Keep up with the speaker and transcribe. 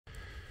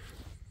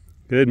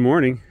Good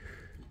morning.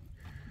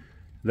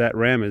 That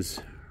ram is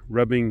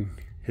rubbing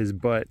his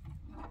butt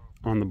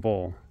on the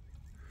bowl.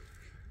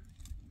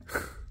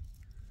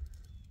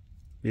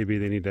 Maybe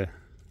they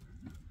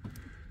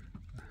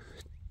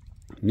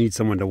need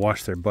someone to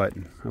wash their butt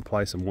and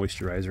apply some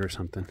moisturizer or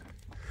something.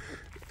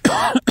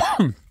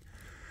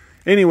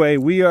 Anyway,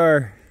 we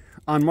are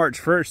on March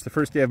 1st, the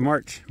first day of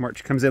March.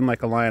 March comes in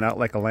like a lion, out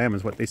like a lamb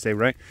is what they say,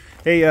 right?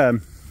 Hey,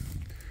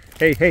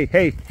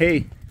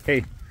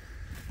 hey.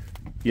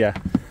 Yeah.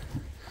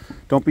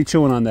 Don't be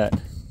chewing on that.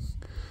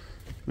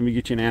 Let me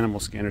get you an animal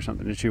skin or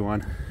something to chew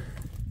on.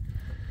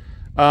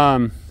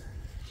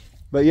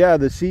 But yeah,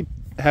 the sheep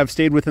have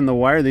stayed within the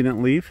wire. They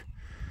didn't leave.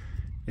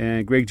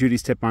 And Greg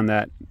Judy's tip on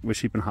that with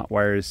sheep and hot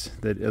wire is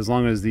that as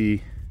long as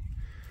the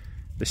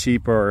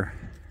sheep are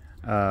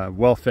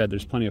well fed,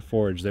 there's plenty of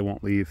forage, they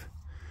won't leave.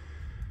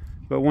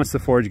 But once the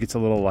forage gets a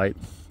little light,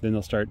 then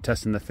they'll start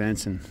testing the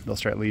fence and they'll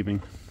start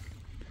leaving.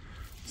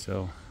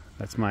 So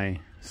that's my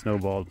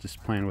snowball,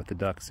 just playing with the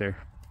ducks there.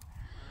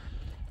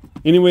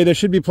 Anyway, there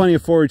should be plenty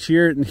of forage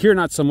here. And here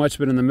not so much,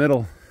 but in the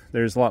middle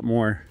there's a lot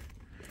more.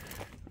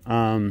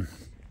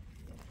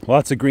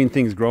 Lots of green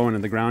things growing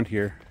in the ground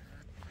here.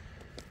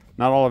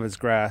 Not all of it's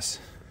grass.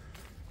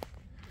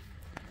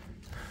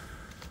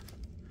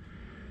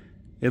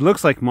 It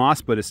looks like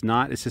moss, but it's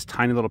not. It's just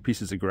tiny little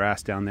pieces of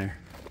grass down there.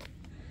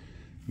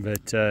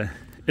 But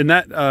in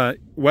that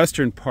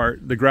western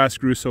part, the grass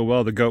grew so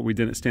well, the goatweed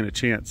didn't stand a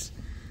chance.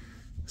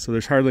 So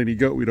there's hardly any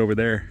goatweed over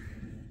there.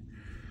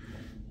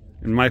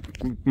 And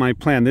my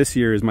plan this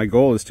year is, my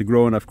goal is to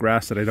grow enough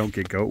grass that I don't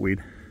get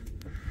goatweed.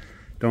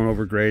 Don't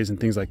overgraze and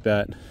things like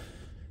that.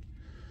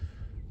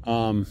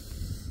 So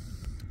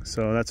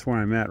that's where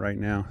I'm at right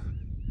now.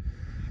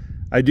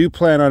 I do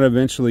plan on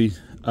eventually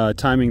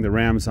timing the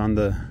rams on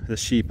the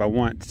sheep. I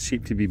want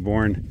sheep to be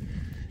born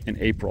in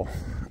April.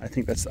 I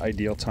think that's the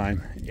ideal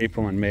time,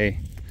 April and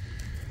May,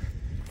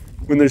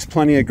 when there's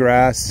plenty of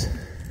grass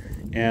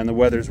and the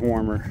weather's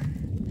warmer.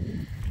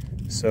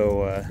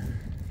 So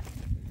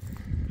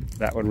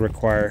that would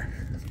require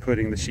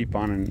putting the sheep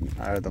on and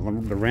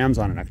the rams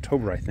on in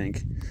October, I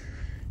think,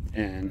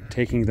 and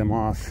taking them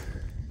off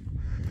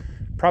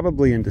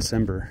probably in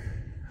December.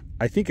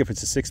 I think if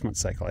it's a 6-month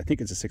cycle, I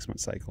think it's a 6-month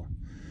cycle.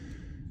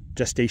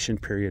 Gestation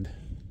period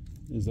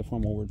is the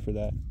formal word for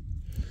that.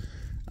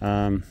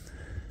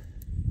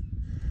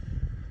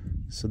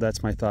 So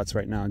that's my thoughts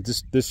right now.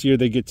 Just this year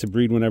they get to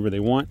breed whenever they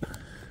want.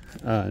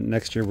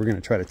 Next year we're going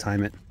to try to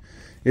time it.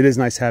 It is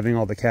nice having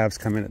all the calves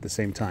come in at the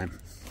same time.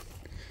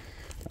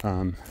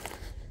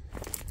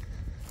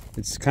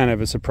 It's kind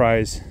of a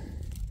surprise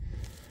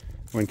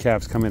when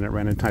calves come in at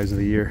random times of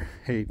the year.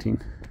 Hey,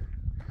 18.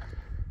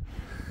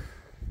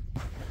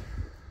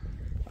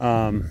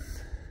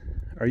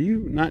 Are you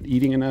not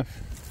eating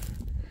enough?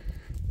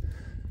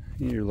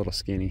 You're a little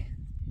skinny.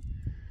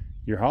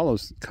 Your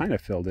hollow's kind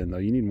of filled in though.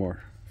 You need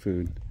more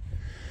food.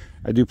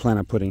 I do plan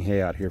on putting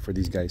hay out here for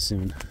these guys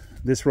soon.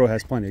 This row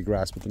has plenty of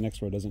grass, but the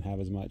next row doesn't have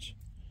as much.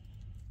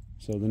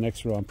 So the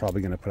next row I'm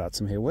probably going to put out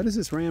some hay. What is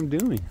this ram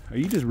doing? Are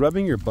you just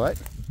rubbing your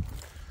butt?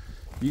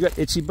 You got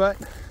itchy butt?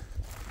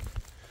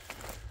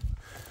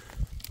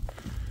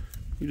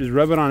 You just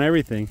rub it on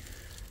everything.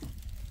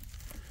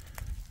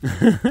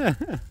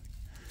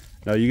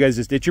 No, you guys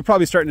just itch. You're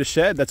probably starting to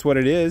shed. That's what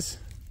it is.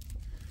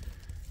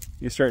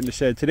 You're starting to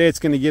shed. Today it's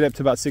going to get up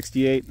to about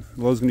 68.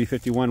 Low's going to be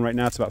 51. Right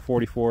now it's about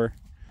 44.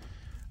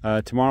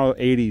 Tomorrow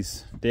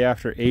 80s. Day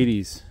after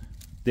 80s.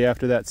 Day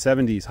after that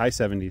 70s, high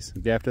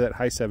 70s. Day after that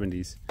high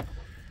 70s.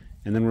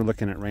 And then we're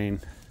looking at rain.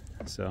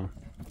 So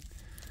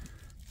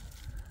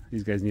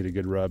these guys need a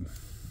good rub.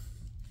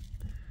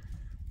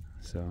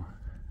 So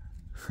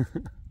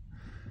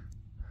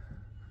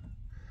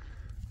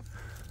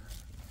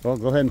well,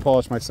 go ahead and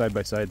polish my side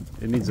by side.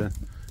 It needs a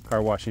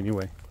car wash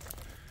anyway.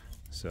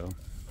 So all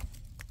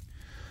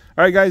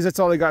right guys, that's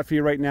all I got for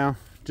you right now.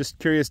 Just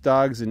curious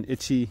dogs and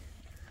itchy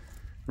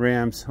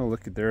rams. Oh,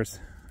 look at theirs.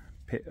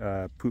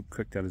 Poop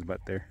cooked out his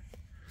butt there.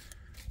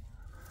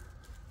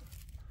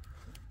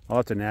 I'll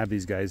have to nab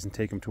these guys and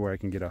take them to where I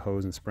can get a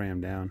hose and spray them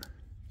down.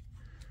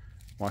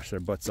 Wash their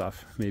butts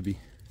off, maybe.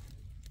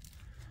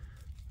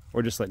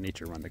 Or just let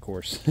nature run the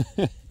course.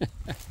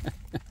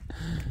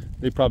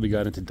 They probably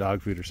got into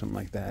dog food or something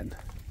like that.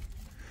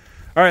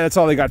 All right, that's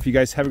all I got for you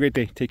guys. Have a great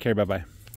day. Take care. Bye-bye.